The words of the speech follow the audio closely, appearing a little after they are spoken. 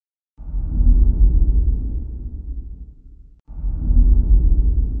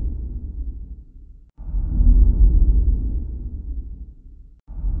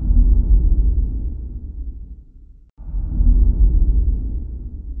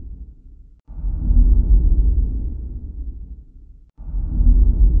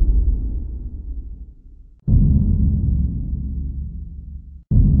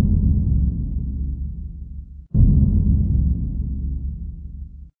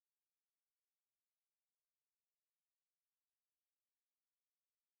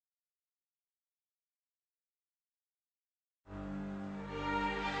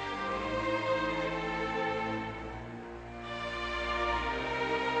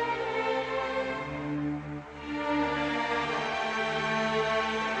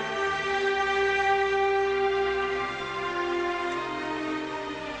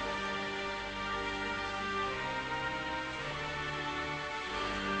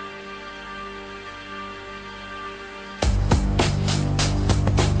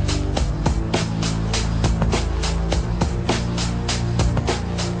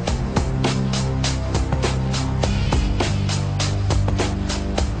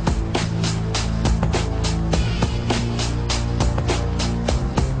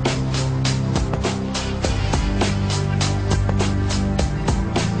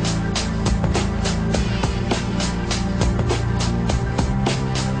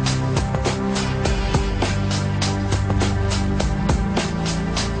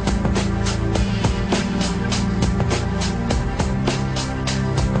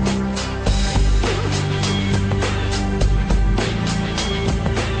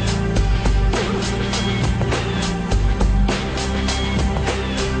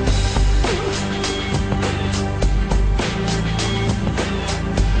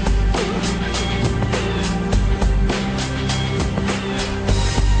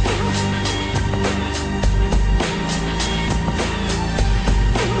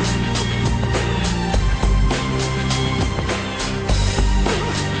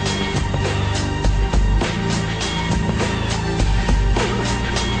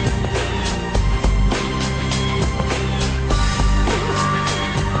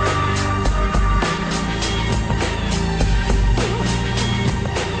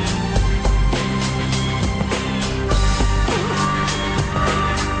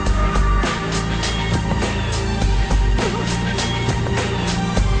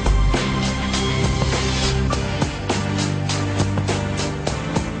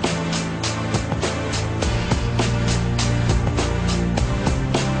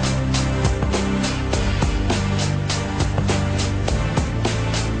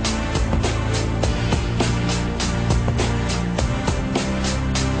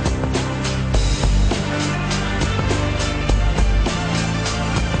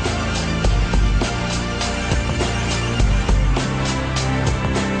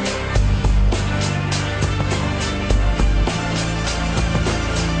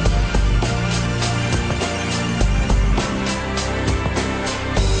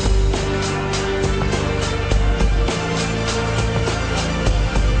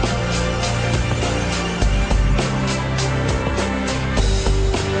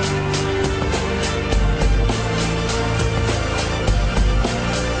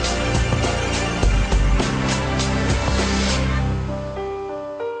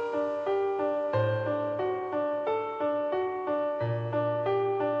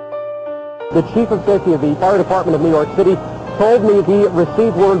the chief of safety of the fire department of New York City told me he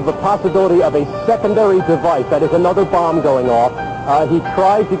received word of the possibility of a secondary device, that is another bomb going off. He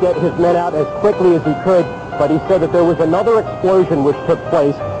tried to get his men out as quickly as he could, but he said that there was another explosion which took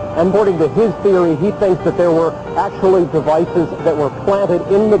place. And according to his theory, he thinks that there were actually devices that were planted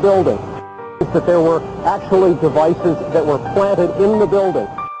in the building. That there were actually devices that were planted in the building.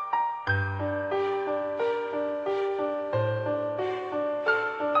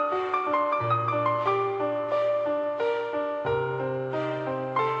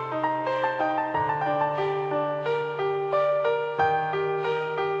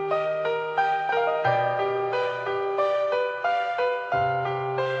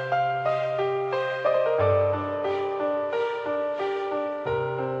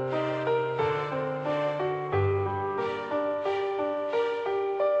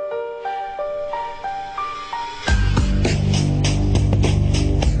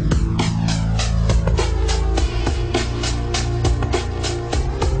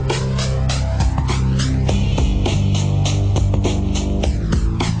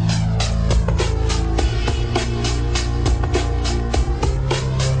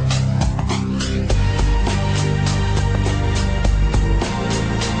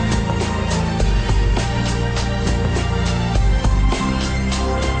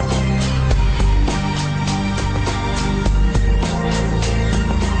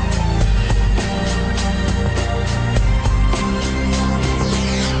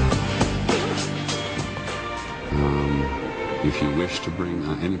 If you wish to bring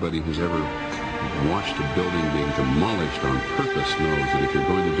anybody who's ever watched a building being demolished on purpose knows that if you're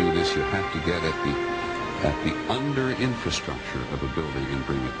going to do this, you have to get at the under infrastructure of a building and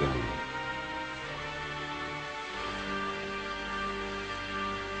bring it down.